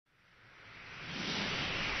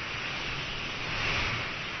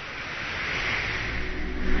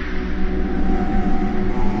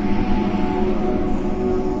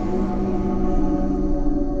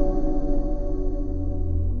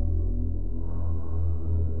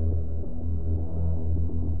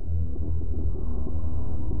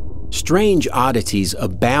Strange oddities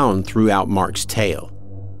abound throughout Mark's tale.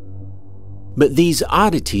 But these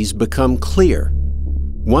oddities become clear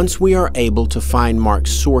once we are able to find Mark's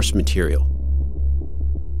source material.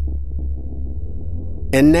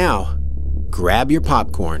 And now, grab your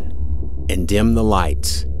popcorn and dim the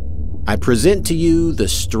lights. I present to you the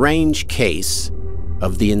strange case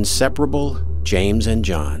of the inseparable James and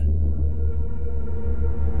John.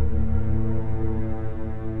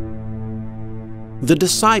 The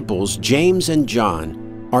disciples, James and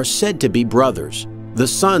John, are said to be brothers, the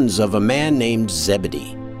sons of a man named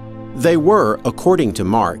Zebedee. They were, according to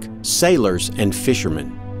Mark, sailors and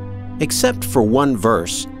fishermen. Except for one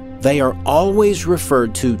verse, they are always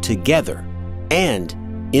referred to together and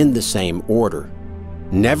in the same order.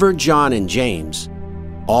 Never John and James,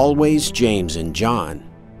 always James and John.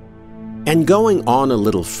 And going on a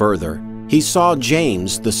little further, he saw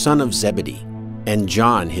James, the son of Zebedee, and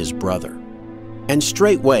John, his brother. And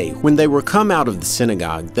straightway, when they were come out of the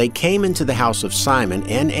synagogue, they came into the house of Simon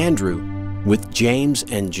and Andrew with James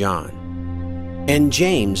and John. And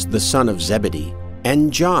James, the son of Zebedee,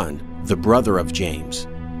 and John, the brother of James.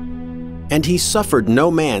 And he suffered no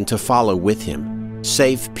man to follow with him,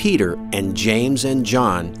 save Peter and James and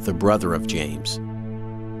John, the brother of James.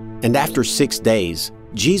 And after 6 days,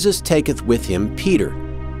 Jesus taketh with him Peter,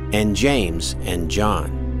 and James, and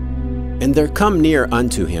John. And there come near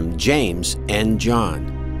unto him James and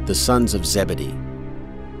John, the sons of Zebedee.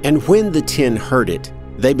 And when the 10 heard it,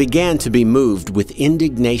 they began to be moved with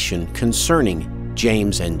indignation concerning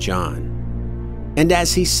James and John. And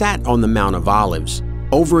as he sat on the Mount of Olives,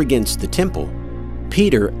 over against the temple,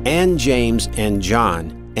 Peter and James and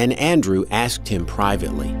John and Andrew asked him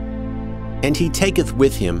privately. And he taketh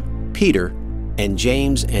with him Peter and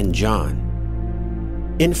James and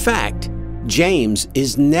John. In fact, James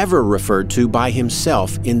is never referred to by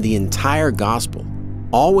himself in the entire gospel,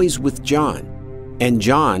 always with John, and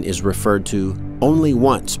John is referred to only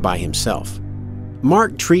once by himself.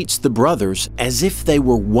 Mark treats the brothers as if they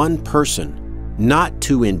were one person, not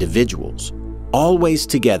two individuals, always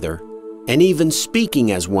together, and even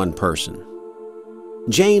speaking as one person.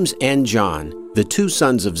 James and John, the 2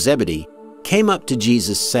 sons of Zebedee, came up to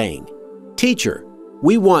Jesus saying, "Teacher,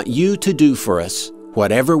 we want you to do for us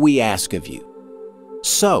whatever we ask of you."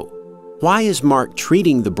 So, why is Mark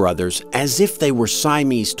treating the brothers as if they were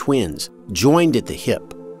Siamese twins, joined at the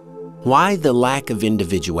hip? Why the lack of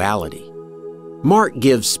individuality? Mark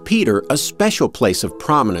gives Peter a special place of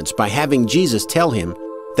prominence by having Jesus tell him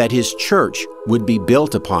that his church would be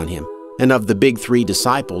built upon him, and of the big 3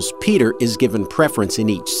 disciples, Peter is given preference in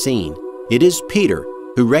each scene. It is Peter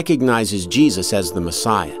who recognizes Jesus as the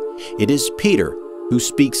Messiah. It is Peter who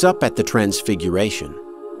speaks up at the Transfiguration.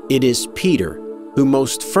 It is Peter who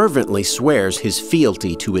most fervently swears his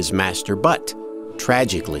fealty to his master, but,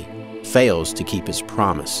 tragically, fails to keep his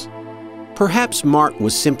promise. Perhaps Mark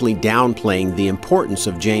was simply downplaying the importance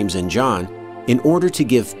of James and John in order to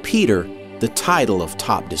give Peter the title of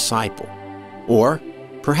top disciple. Or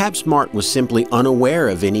perhaps Mark was simply unaware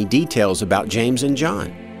of any details about James and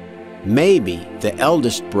John. Maybe the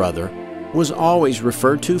eldest brother was always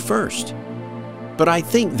referred to first. But I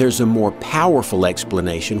think there's a more powerful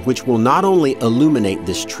explanation which will not only illuminate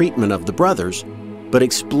this treatment of the brothers, but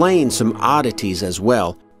explain some oddities as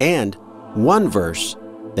well, and one verse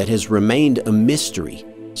that has remained a mystery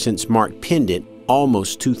since Mark penned it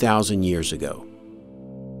almost 2,000 years ago.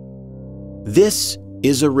 This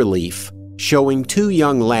is a relief showing 2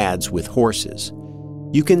 young lads with horses.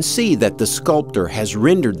 You can see that the sculptor has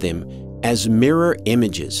rendered them as mirror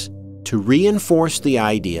images to reinforce the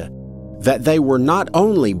idea that they were not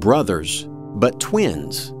only brothers, but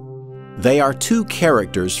twins. They are 2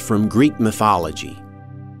 characters from Greek mythology.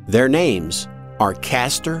 Their names are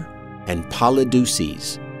Castor and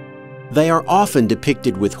Polydeuces. They are often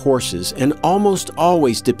depicted with horses and almost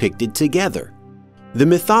always depicted together. The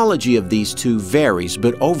mythology of these 2 varies,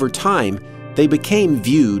 but over time they became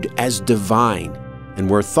viewed as divine and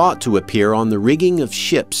were thought to appear on the rigging of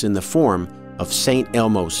ships in the form of St.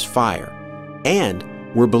 Elmo's fire, and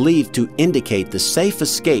were believed to indicate the safe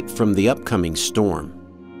escape from the upcoming storm.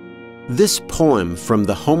 This poem from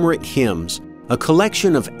the Homeric Hymns, a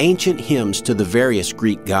collection of ancient hymns to the various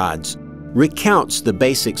Greek gods, recounts the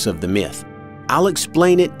basics of the myth. I'll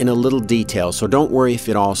explain it in a little detail, so don't worry if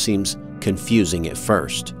it all seems confusing at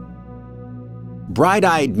first.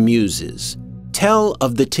 Bright-eyed muses, tell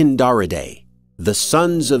of the Tyndaridae, the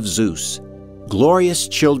sons of Zeus, glorious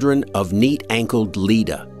children of neat-ankled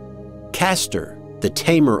Leda, Castor, the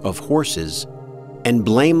tamer of horses, and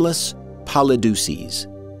blameless Polydeuces.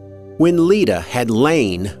 When Leda had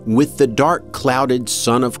lain with the dark-clouded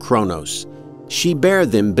son of Cronos, She bare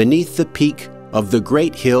them beneath the peak of the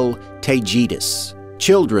great hill Taygetus,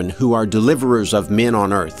 children who are deliverers of men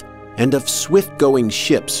on earth, and of swift-going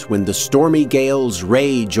ships when the stormy gales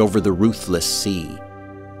rage over the ruthless sea.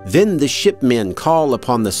 Then the shipmen call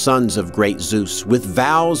upon the sons of great Zeus with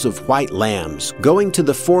vows of white lambs, going to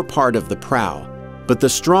the forepart of the prow. But the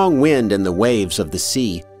strong wind and the waves of the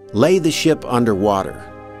sea lay the ship under water,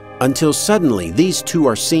 until suddenly these two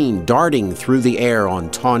are seen darting through the air on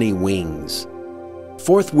tawny wings.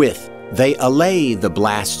 Forthwith they allay the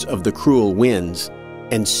blasts of the cruel winds,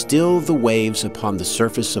 and still the waves upon the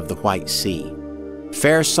surface of the white sea.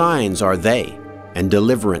 Fair signs are they, and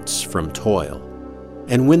deliverance from toil.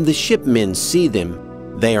 And when the shipmen see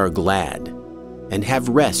them, they are glad, and have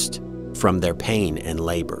rest from their pain and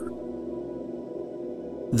labor.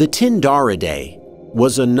 The Tindaridae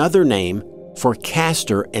was another name for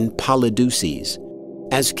Castor and Polydeuces,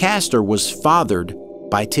 as Castor was fathered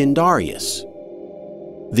by Tyndareus.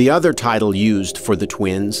 The other title used for the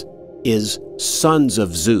twins is sons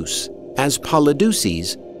of Zeus, as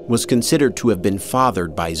Polydeuces was considered to have been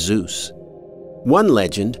fathered by Zeus. One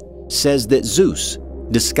legend says that Zeus,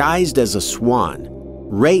 disguised as a swan,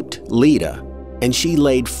 raped Leda, and she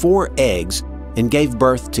laid 4 eggs and gave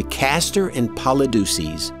birth to Castor and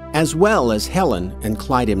Polydeuces, as well as Helen and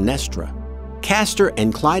Clytemnestra. Castor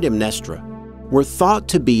and Clytemnestra were thought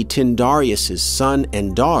to be Tyndareus' son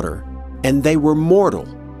and daughter, and they were mortal,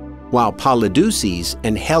 while Polydeuces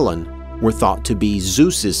and Helen were thought to be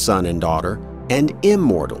Zeus's son and daughter and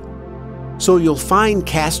immortal. So you'll find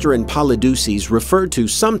Castor and Polydeuces referred to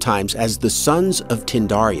sometimes as the sons of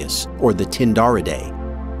Tyndareus, or the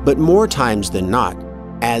Tindaridae, but more times than not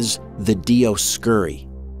as the Dioscuri,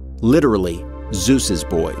 literally Zeus's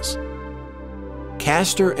boys.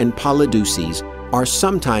 Castor and Polydeuces are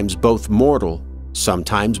sometimes both mortal,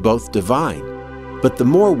 sometimes both divine, but the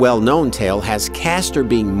more well-known tale has Castor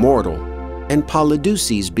being mortal and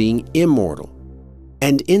Polydeuces being immortal.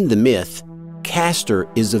 And in the myth, Castor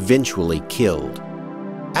is eventually killed.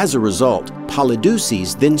 As a result,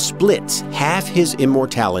 Polydeuces then splits half his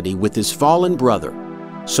immortality with his fallen brother,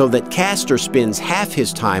 so that Castor spends half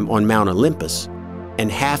his time on Mount Olympus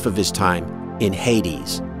and half of his time in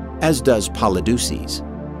Hades, as does Polydeuces.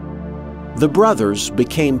 The brothers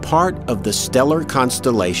became part of the stellar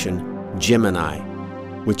constellation Gemini,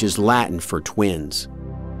 which is Latin for twins,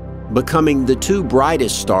 becoming the 2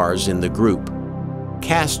 brightest stars in the group,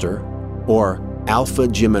 Castor, or Alpha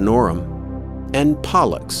Geminorum, and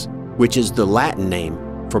Pollux, which is the Latin name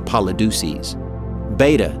for Polydeuces,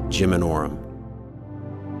 Beta Geminorum.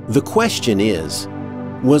 The question is,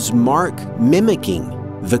 was Mark mimicking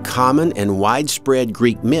the common and widespread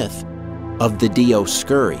Greek myth of the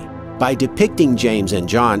Dioscuri by depicting James and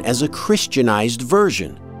John as a Christianized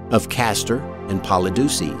version of Castor and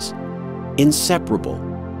Polydeuces, inseparable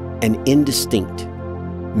and indistinct,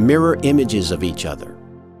 mirror images of each other?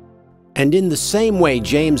 And in the same way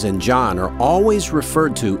James and John are always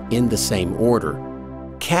referred to in the same order,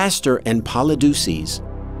 Castor and Polydeuces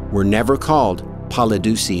were never called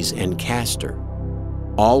Polydeuces and Castor,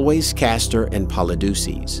 always Castor and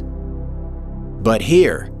Polydeuces. But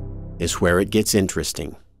here is where it gets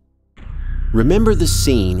interesting. Remember the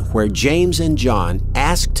scene where James and John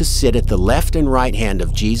asked to sit at the left and right hand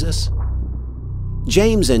of Jesus?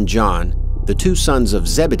 James and John, the 2 sons of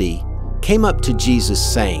Zebedee, came up to Jesus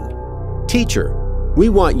saying, "Teacher, we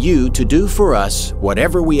want you to do for us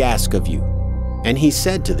whatever we ask of you." And he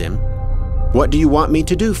said to them, "What do you want me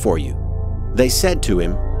to do for you?" They said to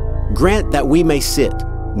him, "Grant that we may sit,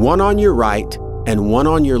 one on your right and one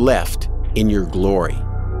on your left, in your glory."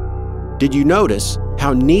 Did you notice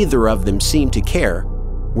how neither of them seemed to care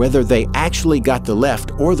whether they actually got the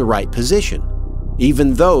left or the right position,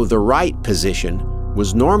 even though the right position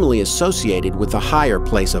was normally associated with a higher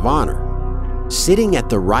place of honor? Sitting at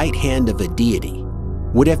the right hand of a deity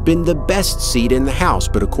would have been the best seat in the house,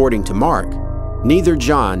 but according to Mark, neither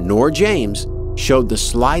John nor James showed the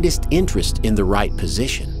slightest interest in the right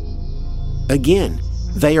position. Again,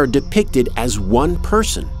 they are depicted as one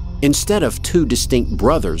person instead of 2 distinct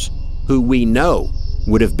brothers who we know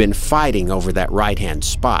would have been fighting over that right-hand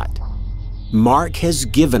spot. Mark has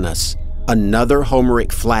given us another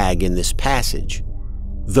Homeric flag in this passage.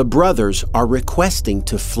 The brothers are requesting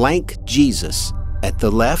to flank Jesus at the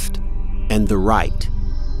left and the right,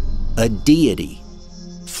 a deity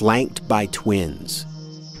flanked by twins.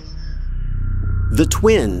 The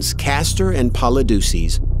twins, Castor and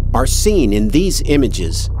Polydeuces, are seen in these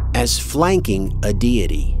images as flanking a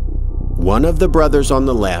deity, one of the brothers on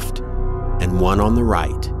the left and one on the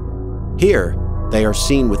right. Here, they are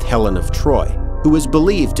seen with Helen of Troy, who is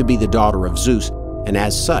believed to be the daughter of Zeus, and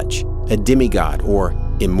as such, a demigod or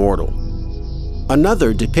immortal.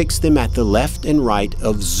 Another depicts them at the left and right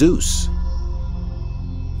of Zeus.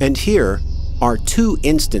 And here are two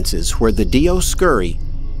instances where the Dioscuri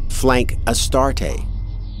flank Astarte.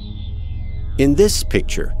 In this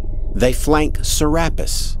picture, they flank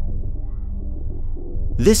Serapis.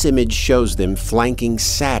 This image shows them flanking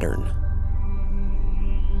Saturn.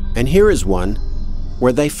 And here is one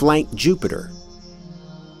where they flank Jupiter.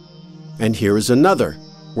 And here is another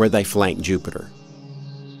where they flank Jupiter.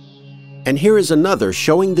 And here is another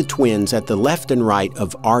showing the twins at the left and right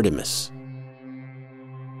of Artemis.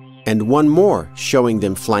 And one more showing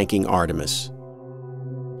them flanking Artemis.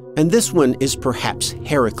 And this one is perhaps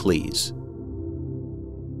Heracles.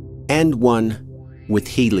 And one with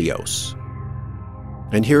Helios.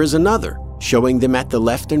 And here is another showing them at the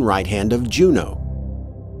left and right hand of Juno.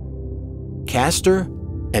 Castor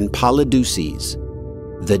and Polydeuces,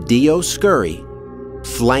 the Dioscuri,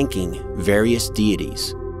 flanking various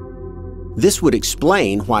deities. This would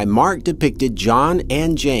explain why Mark depicted John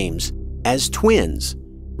and James as twins,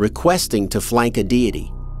 requesting to flank a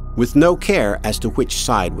deity, with no care as to which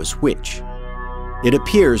side was which. It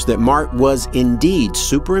appears that Mark was indeed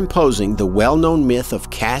superimposing the well-known myth of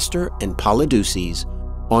Castor and Polydeuces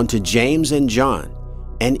onto James and John,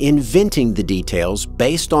 and inventing the details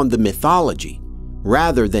based on the mythology,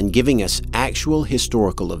 rather than giving us actual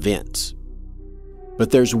historical events.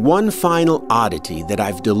 But there's one final oddity that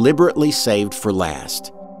I've deliberately saved for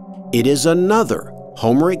last. It is another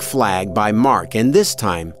Homeric flag by Mark, and this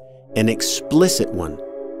time an explicit one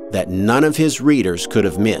that none of his readers could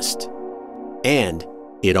have missed. And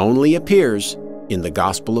it only appears in the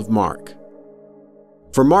Gospel of Mark.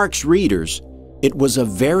 For Mark's readers, it was a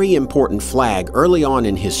very important flag early on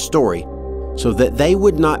in his story so that they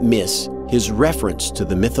would not miss his reference to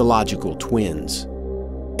the mythological twins.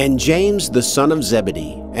 And James the son of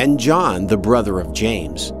Zebedee, and John the brother of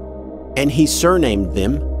James, and he surnamed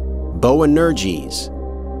them Boanerges,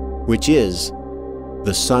 which is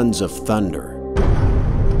the sons of thunder.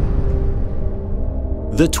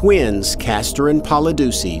 The twins Castor and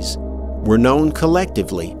Polydeuces were known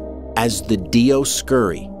collectively as the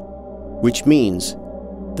Dioscuri, which means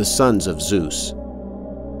the sons of Zeus.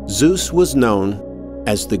 Zeus was known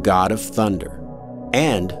as the god of thunder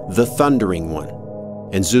and the thundering one,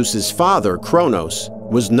 and Zeus's father, Kronos,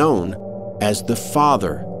 was known as the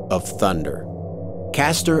father of thunder.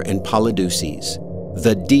 Castor and Polydeuces,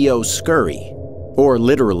 the Dioscuri, or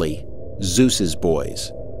literally Zeus's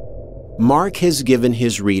boys. Mark has given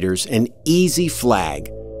his readers an easy flag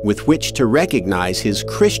with which to recognize his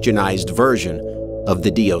Christianized version of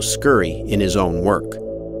the Dioscuri in his own work.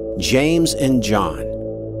 James and John,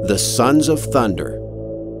 the sons of thunder,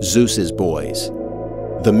 Zeus's boys,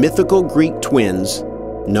 the mythical Greek twins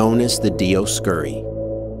known as the Dioscuri.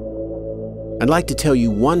 I'd like to tell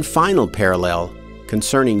you one final parallel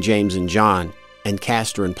concerning James and John and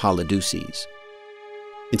Castor and Polydeuces.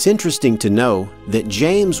 It's interesting to know that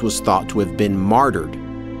James was thought to have been martyred,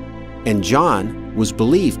 and John was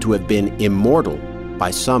believed to have been immortal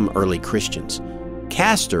by some early Christians.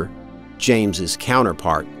 Castor, James's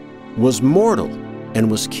counterpart, was mortal and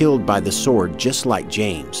was killed by the sword just like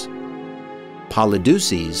James.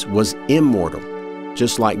 Polydeuces was immortal,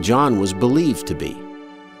 just like John was believed to be.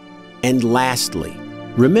 And lastly,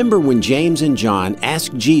 remember when James and John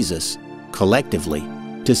asked Jesus, collectively,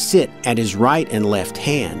 to sit at his right and left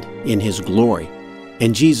hand in his glory,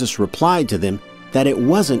 and Jesus replied to them that it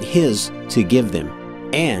wasn't his to give them,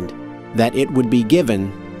 and that it would be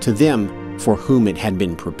given to them for whom it had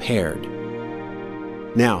been prepared.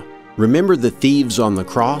 Now, remember the thieves on the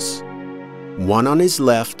cross? One on his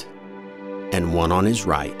left and one on his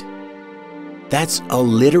right. That's a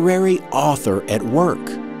literary author at work,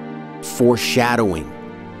 foreshadowing,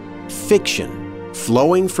 fiction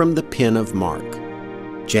flowing from the pen of Mark.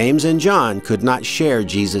 James and John could not share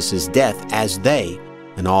Jesus' death as they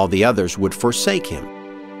and all the others would forsake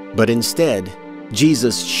him. But instead,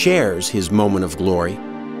 Jesus shares his moment of glory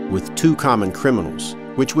with two common criminals,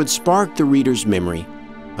 which would spark the reader's memory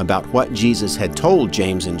about what Jesus had told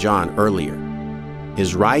James and John earlier.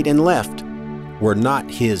 His right and left were not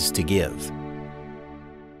his to give.